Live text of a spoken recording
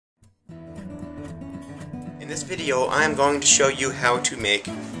this video, I am going to show you how to make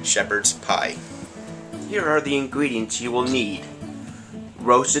shepherd's pie. Here are the ingredients you will need.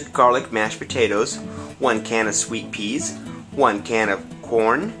 Roasted garlic mashed potatoes, 1 can of sweet peas, 1 can of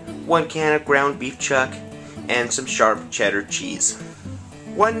corn, 1 can of ground beef chuck, and some sharp cheddar cheese.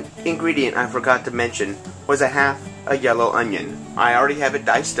 One ingredient I forgot to mention was a yellow onion. I already have it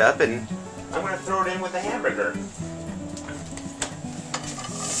diced up and I'm going to throw it in with the hamburger.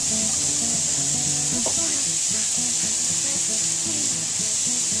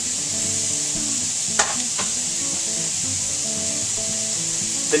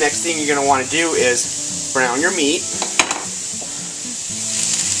 The next thing you're going to want to do is brown your meat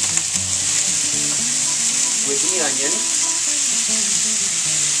with the onion.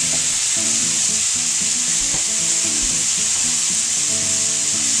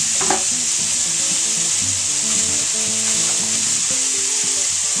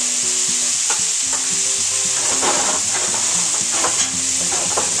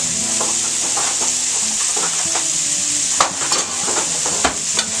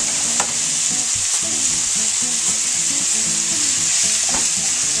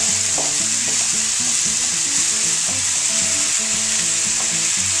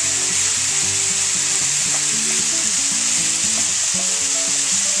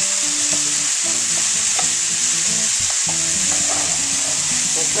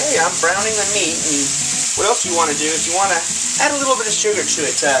 Okay, I'm browning the meat, and what else you want to do is you want to add a little bit of sugar to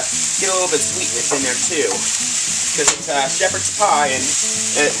it to get a little bit of sweetness in there too, because it's shepherd's pie and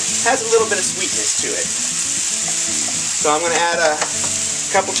it has a little bit of sweetness to it. So I'm going to add a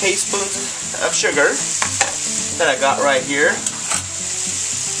couple tablespoons of sugar that I got right here.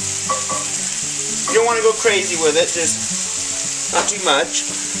 You don't want to go crazy with it, just not too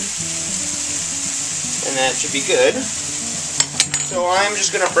much, and that should be good. So I'm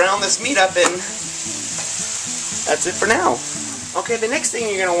just going to brown this meat up, and that's it for now. Okay, the next thing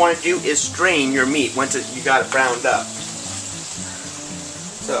you're going to want to do is strain your meat once you got it browned up.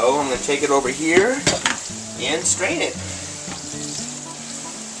 So I'm going to take it over here and strain it.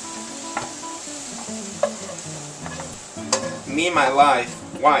 Me and my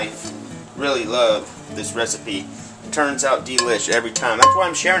wife really love this recipe. It turns out delish every time. That's why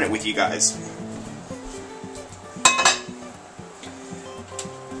I'm sharing it with you guys.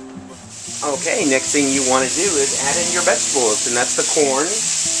 Okay, next thing you want to do is add in your vegetables, and that's the corn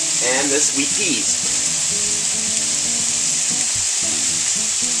and the sweet peas.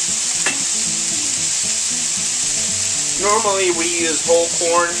 Normally we use whole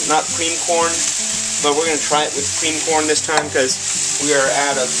corn, not cream corn, but we're going to try it with cream corn this time because we are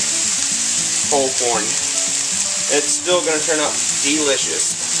out of whole corn. It's still going to turn out delicious.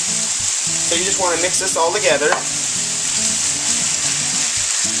 So you just want to mix this all together.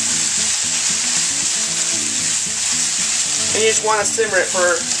 And you just want to simmer it for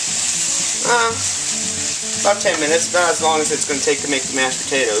about 10 minutes, about as long as it's going to take to make the mashed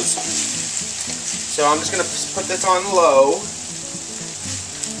potatoes. So I'm just going to put this on low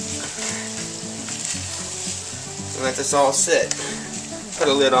and let this all sit. Put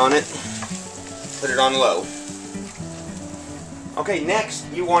a lid on it, put it on low. Okay, next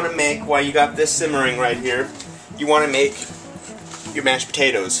you want to make, while you got this simmering right here, you want to make your mashed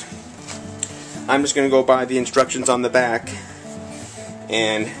potatoes. I'm just going to go by the instructions on the back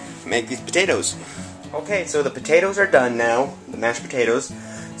and make these potatoes. Okay, so the potatoes are done now, the mashed potatoes.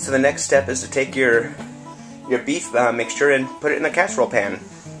 So the next step is to take your beef mixture and put it in a casserole pan.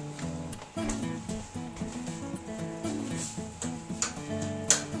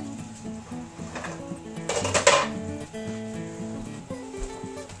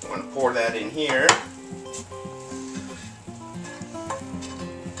 I'm going to pour that in here.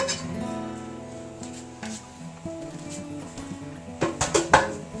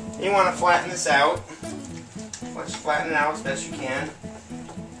 You want to flatten this out. Let's flatten it out as best you can.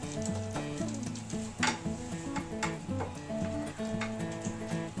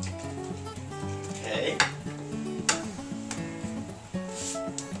 Okay.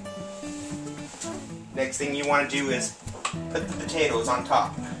 Next thing you want to do is put the potatoes on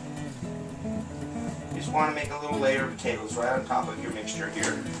top. You just want to make a little layer of potatoes right on top of your mixture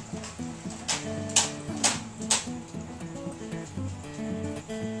here.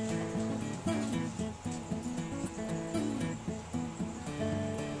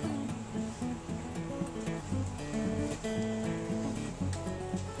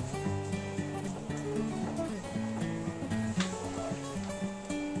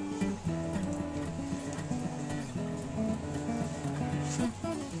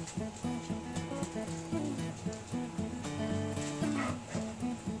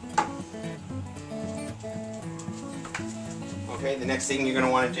 Okay, the next thing you're going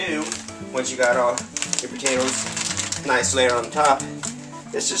to want to do, once you got all your potatoes, nice layer on top,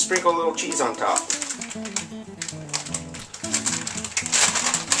 is just sprinkle a little cheese on top.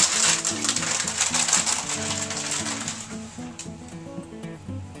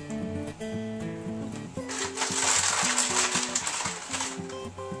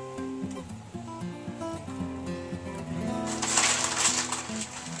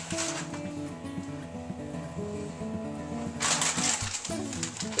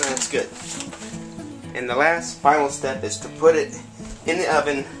 That's good. And the last final step is to put it in the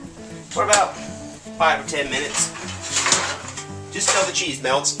oven for about 5 or 10 minutes. Just till the cheese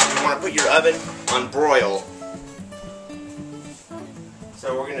melts. You want to put your oven on broil.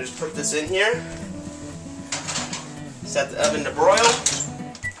 So we're going to just put this in here. Set the oven to broil.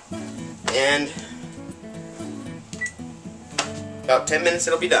 And about 10 minutes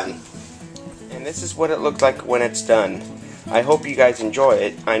it'll be done. And this is what it looks like when it's done. I hope you guys enjoy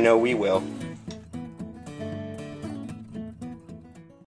it. I know we will.